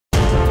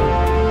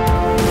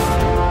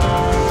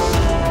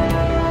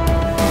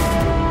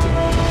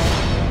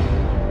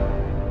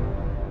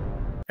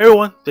Hey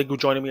everyone, thank you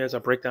for joining me as I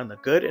break down the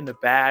good and the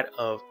bad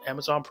of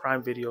Amazon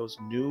Prime Video's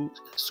new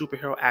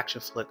superhero action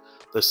flick,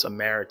 The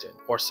Samaritan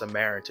or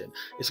Samaritan.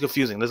 It's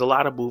confusing. There's a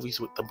lot of movies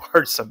with the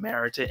word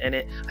Samaritan in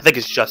it. I think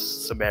it's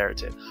just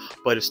Samaritan.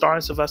 But it's starring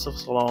Sylvester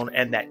Stallone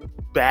and that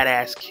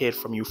badass kid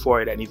from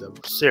Euphoria that needs a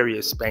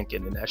serious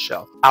spanking in that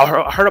show. I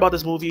heard about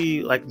this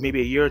movie like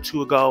maybe a year or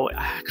two ago.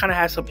 I kind of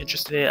had some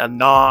interest in it, a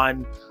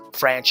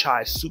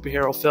non-franchise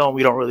superhero film.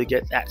 We don't really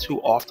get that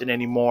too often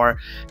anymore,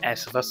 and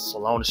Sylvester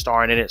Stallone is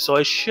starring in it, so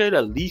it should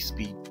at least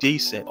be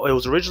decent. It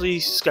was originally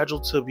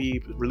scheduled to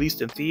be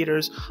released in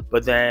theaters,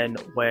 but then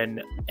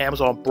when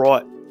Amazon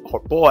bought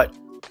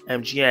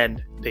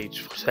MGM, they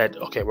said,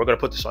 okay, we're going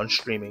to put this on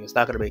streaming. It's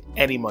not going to make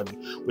any money,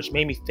 which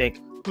made me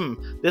think,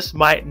 this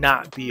might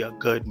not be a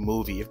good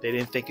movie if they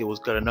didn't think it was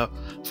good enough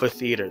for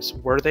theaters.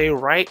 Were they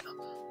right?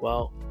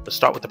 Well, let's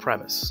start with the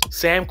premise.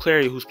 Sam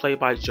Clary, who's played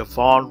by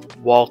Javon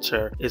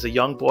Walton, is a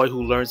young boy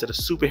who learns that a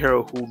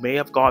superhero who may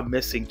have gone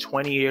missing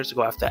 20 years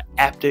ago after an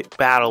epic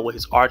battle with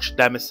his arch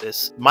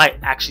nemesis might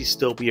actually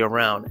still be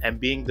around. And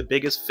being the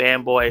biggest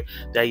fanboy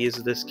that he is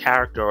of this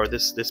character or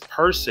this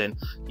person,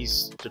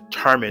 he's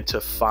determined to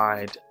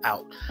find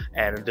out.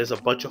 And there's a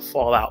bunch of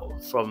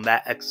fallout from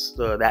that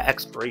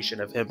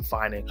exploration of him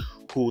finding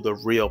who the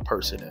real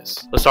person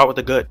is. Let's start with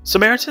the good.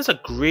 Samaritan's a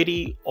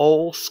gritty,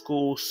 old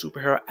school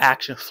superhero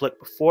action flick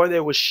before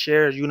there was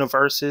shared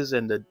universes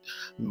and the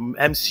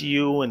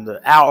MCU and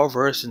the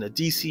Arrowverse and the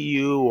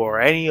DCU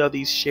or any of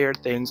these shared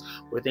things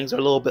where things are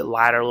a little bit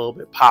lighter, a little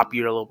bit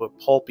poppier, a little bit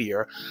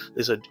pulpier.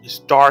 It's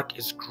dark,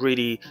 it's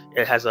gritty,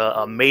 it has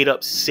a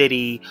made-up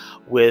city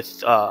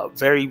with a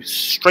very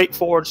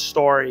straightforward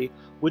story,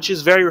 which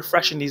is very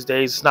refreshing these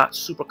days. It's not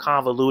super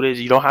convoluted.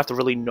 You don't have to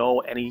really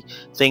know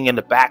anything in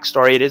the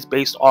backstory. It is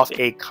based off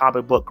a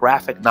comic book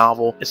graphic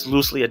novel. It's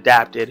loosely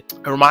adapted.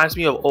 It reminds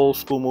me of old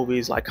school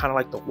movies, kind of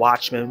like The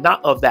Watchmen,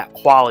 not of that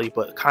quality,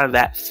 but kind of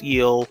that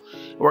feel.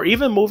 Or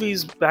even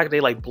movies back in the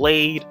day like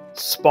Blade,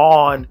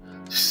 Spawn,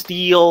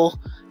 Steel,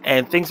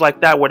 and things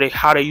like that, where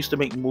how they used to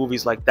make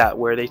movies like that,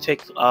 where they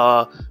take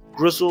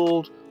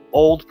grizzled,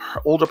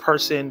 older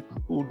person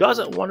who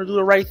doesn't want to do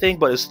the right thing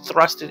but is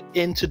thrusted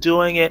into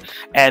doing it,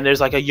 and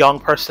there's like a young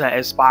person that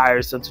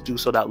inspires them to do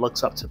so, that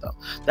looks up to them.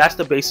 That's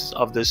the basis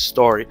of this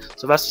story.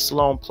 Sylvester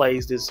Stallone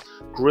plays this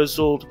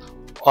grizzled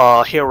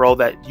hero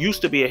that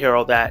used to be a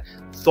hero that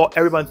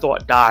everyone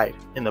thought died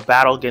in the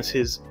battle against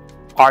his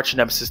arch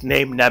nemesis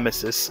named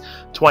Nemesis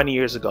 20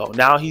 years ago.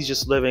 Now he's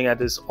just living as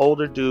this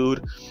older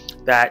dude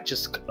that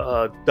just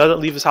doesn't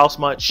leave his house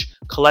much,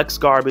 collects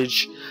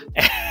garbage,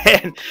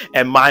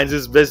 and minds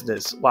his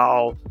business,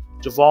 while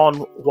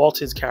Javon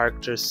Walton's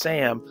character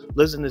Sam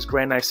lives in this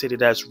grand nice city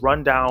that's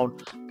run down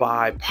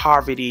by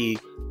poverty,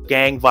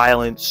 gang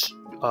violence,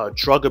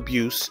 drug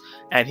abuse,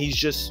 and he's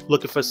just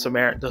looking for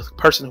the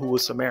person who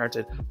was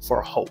Samaritan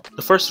for hope.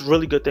 The first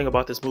really good thing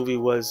about this movie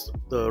was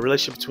the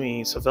relationship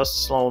between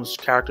Sylvester Stallone's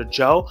character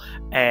Joe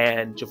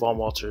and Javon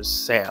Walton's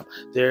Sam.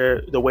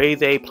 The way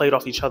they played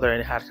off each other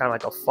and had kind of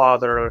like a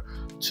father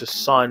to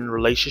son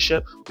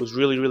relationship was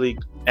really, really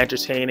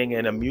entertaining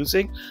and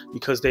amusing,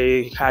 because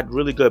they had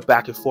really good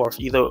back and forth,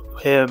 either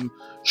him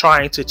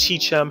trying to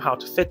teach him how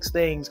to fix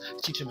things,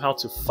 teach him how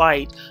to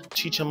fight,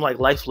 teach him like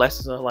life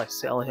lessons, and like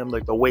telling him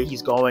like the way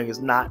he's going is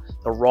not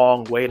the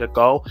wrong way to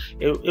go.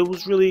 It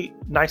was really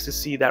nice to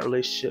see that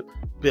relationship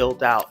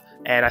build out,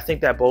 and I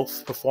think that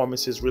both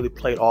performances really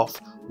played off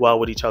well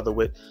with each other,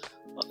 with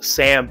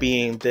Sam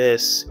being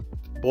this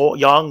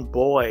young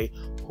boy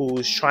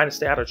who's trying to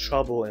stay out of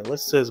trouble and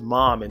listens to his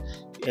mom and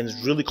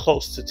is really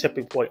close to the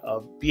tipping point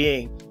of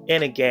being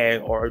in a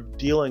gang or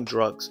dealing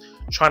drugs,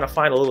 trying to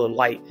find a little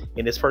light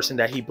in this person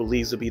that he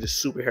believes to be the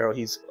superhero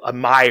he's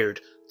admired,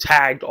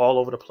 tagged all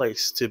over the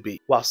place to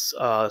be. While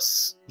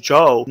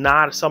Joe,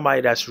 not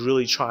somebody that's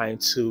really trying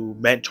to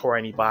mentor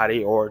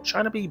anybody or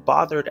trying to be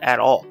bothered at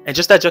all. And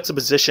just that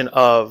juxtaposition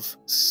of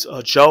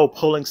Joe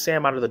pulling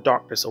Sam out of the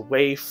darkness,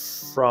 away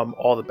from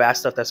all the bad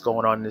stuff that's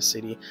going on in the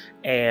city,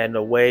 and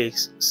the way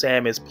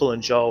Sam is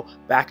pulling Joe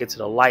back into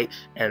the light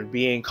and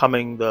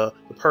becoming the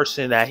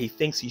person that he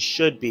thinks he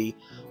should be,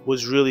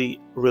 was really,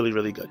 really,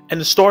 really good. And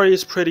the story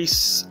is pretty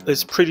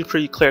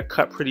clear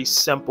cut, pretty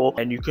simple,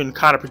 and you can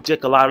kind of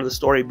predict a lot of the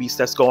story beats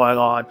that's going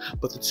on.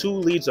 But the two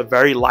leads are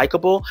very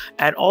likable,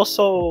 and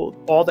also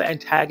all the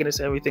antagonists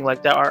and everything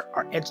like that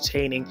are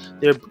entertaining.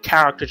 They're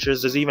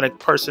caricatures. There's even a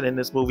person in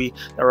this movie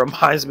that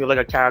reminds me of like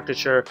a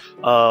caricature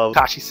of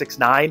Tekashi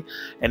 6ix9ine,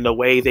 and the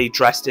way they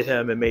dressed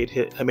him and made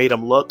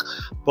him look.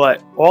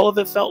 But all of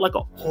it felt like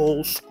an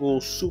old school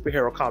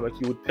superhero comic.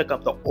 You would pick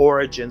up the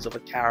origins of a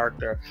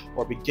character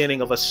or beginning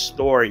of a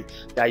story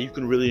that you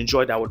can really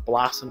enjoy, that would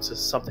blossom to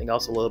something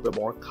else a little bit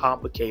more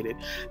complicated.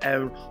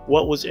 And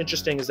what was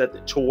interesting is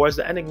that towards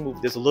the ending of the movie,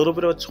 there's a little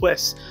bit of a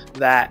twist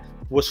that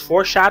was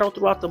foreshadowed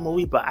throughout the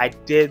movie, but I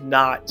did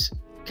not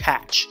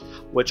catch,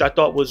 which I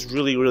thought was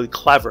really, really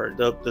clever.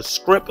 The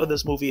script of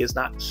this movie is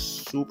not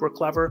super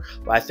clever,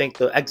 but I think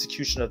the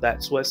execution of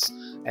that twist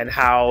and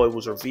how it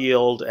was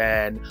revealed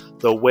and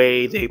the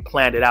way they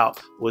planned it out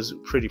was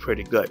pretty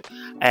good.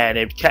 And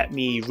it kept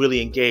me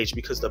really engaged,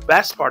 because the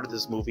best part of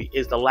this movie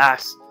is the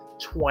last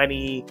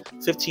 15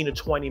 to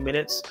 20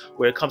 minutes,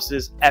 where it comes to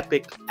this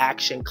epic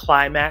action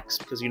climax,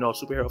 because you know, a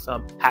superhero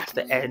film has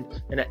to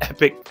end in an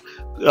epic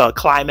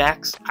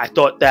climax. I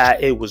thought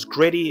that it was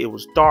gritty, it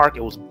was dark,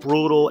 it was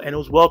brutal, and it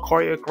was well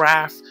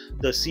choreographed.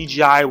 The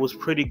CGI was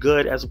pretty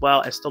good as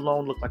well, and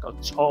Stallone looked like a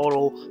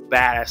total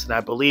badass, and I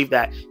believe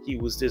that he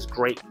was this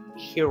great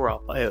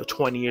hero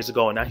 20 years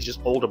ago, and now he's just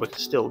older but can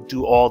still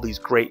do all these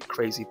great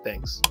crazy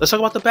things. Let's talk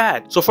about the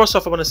bad. So first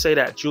off, I want to say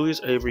that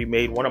Julius Avery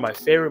made one of my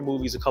favorite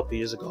movies a couple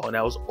years ago, and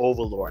that was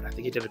Overlord. I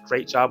think he did a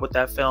great job with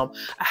that film.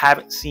 I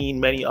haven't seen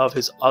many of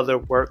his other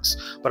works,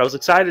 but I was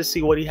excited to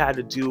see what he had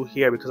to do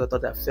here, because I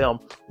thought that film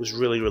was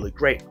really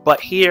great.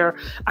 But here,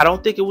 I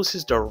don't think it was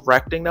his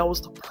directing that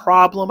was the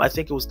problem. I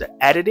think it was the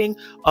editing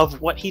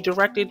of what he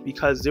directed,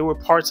 because there were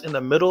parts in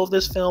the middle of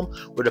this film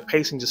where the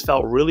pacing just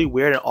felt really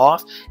weird and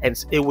off, and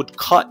it would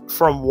cut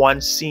from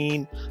one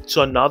scene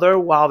to another,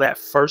 while that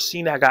first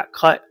scene that got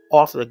cut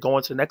off of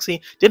going to the next scene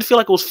didn't feel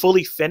like it was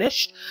fully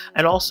finished.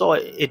 And also I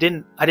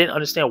didn't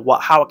understand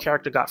how a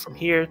character got from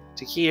here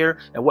to here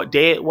and what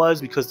day it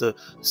was, because the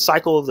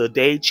cycle of the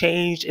day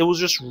changed. It was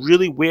just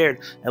really weird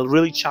and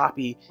really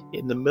choppy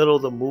in the middle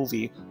of the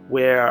movie,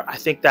 where I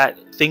think that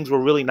things were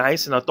really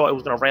nice and I thought it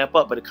was going to ramp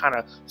up, but it kind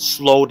of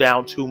slowed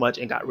down too much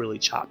and got really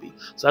choppy.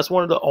 So that's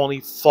one of the only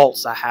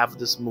faults I have with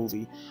this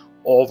movie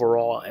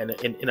overall, and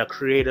in a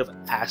creative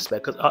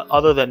aspect, because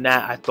other than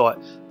that, I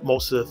thought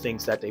most of the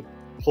things that they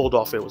pulled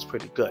off it was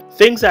pretty good.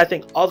 Things that I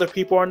think other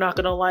people are not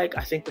gonna like: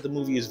 I think that the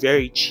movie is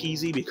very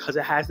cheesy, because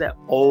it has that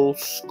old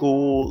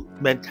school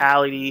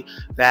mentality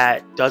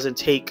that doesn't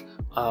take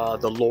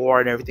the lore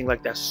and everything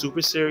like that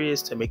super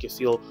serious to make it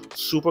feel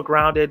super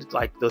grounded,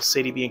 like the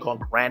city being called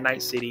Grand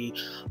Night City,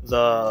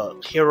 the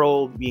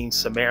hero being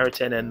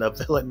Samaritan, and the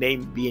villain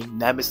name being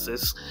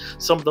Nemesis.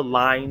 Some of the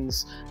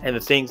lines and the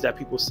things that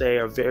people say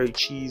are very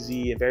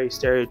cheesy and very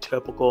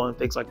stereotypical and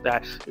things like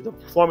that. The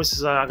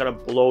performances are not going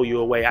to blow you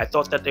away. I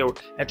thought that they were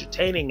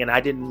entertaining and I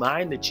didn't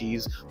mind the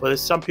cheese, but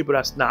there's some people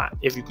that's not.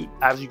 As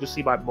you can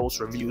see by most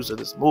reviews of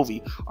this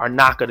movie, are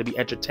not going to be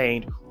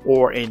entertained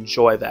or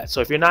enjoy that. So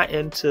if you're not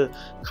into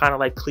kind of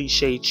like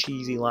cliche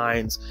cheesy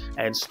lines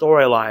and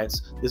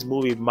storylines, this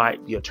movie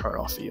might be a turn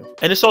off for you.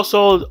 And it's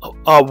also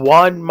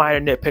one minor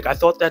nitpick. I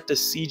thought that the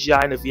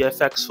CGI and the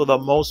VFX for the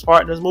most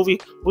part in this movie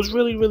was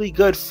really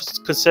good,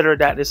 considering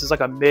that this is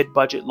like a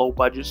mid-budget,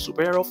 low-budget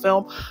superhero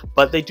film.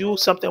 But they do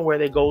something where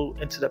they go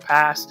into the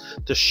past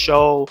to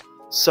show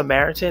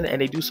Samaritan,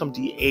 and they do some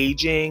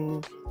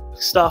de-aging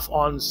stuff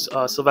on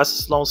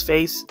Sylvester Stallone's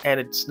face, and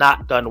it's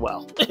not done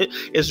well.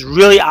 It's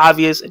really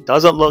obvious, it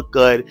doesn't look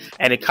good,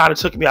 and it kind of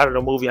took me out of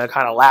the movie. I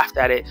kind of laughed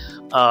at it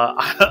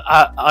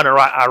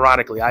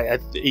ironically.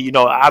 You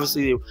know,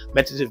 obviously they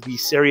meant it to be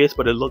serious,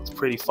 but it looked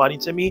pretty funny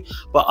to me.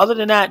 But other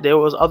than that, there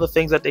was other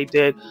things that they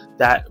did,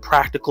 that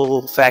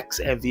practical effects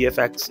and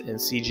VFX and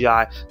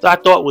CGI, that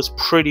I thought was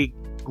pretty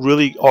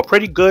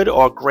good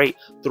or great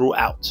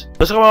throughout.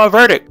 Let's talk about my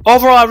verdict.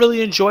 Overall, I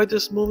really enjoyed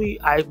this movie.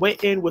 I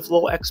went in with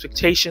low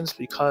expectations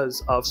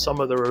because of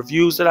some of the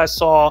reviews that I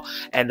saw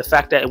and the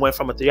fact that it went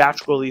from a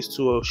theatrical release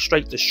to a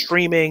straight to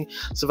streaming.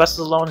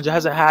 Sylvester Stallone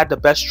hasn't had the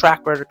best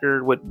track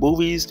record with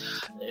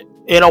movies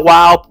in a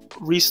while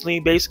recently,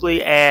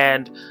 basically,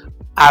 and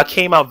I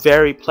came out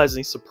very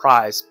pleasantly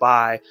surprised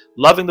by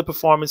loving the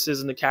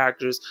performances and the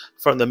characters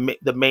from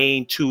the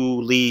main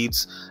two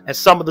leads and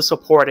some of the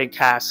supporting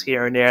cast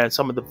here and there and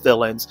some of the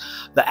villains.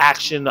 The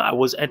action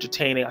was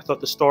entertaining. I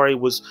thought the story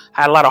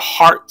had a lot of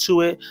heart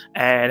to it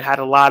and had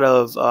a lot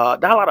of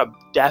not a lot of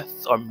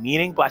depth or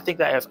meaning, but I think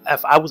that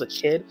if I was a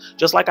kid,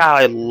 just like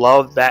I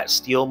loved that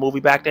Steel movie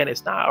back then,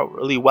 it's not a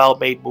really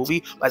well-made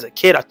movie, but as a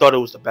kid I thought it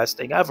was the best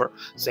thing ever.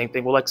 Same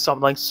thing with like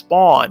something like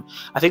Spawn.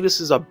 I think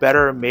this is a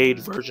better made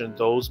version of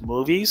those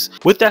movies.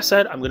 With that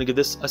said, I'm gonna give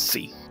this a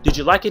C. Did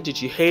you like it?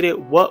 Did you hate it?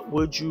 What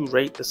would you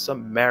rate The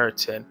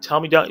Samaritan? Tell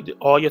me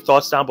all your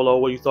thoughts down below,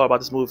 what you thought about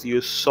this movie if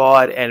you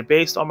saw it, and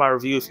based on my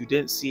review, if you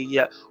didn't see it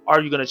yet, are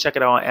you gonna check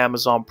it out on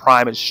Amazon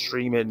Prime and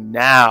stream it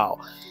now?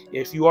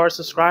 If you are a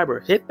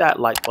subscriber, hit that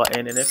like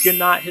button, and if you're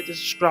not, hit the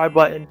subscribe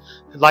button,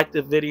 like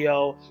the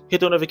video, hit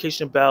the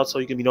notification bell so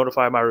you can be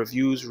notified of my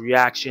reviews,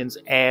 reactions,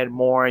 and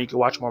more, and you can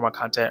watch more of my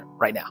content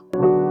right now.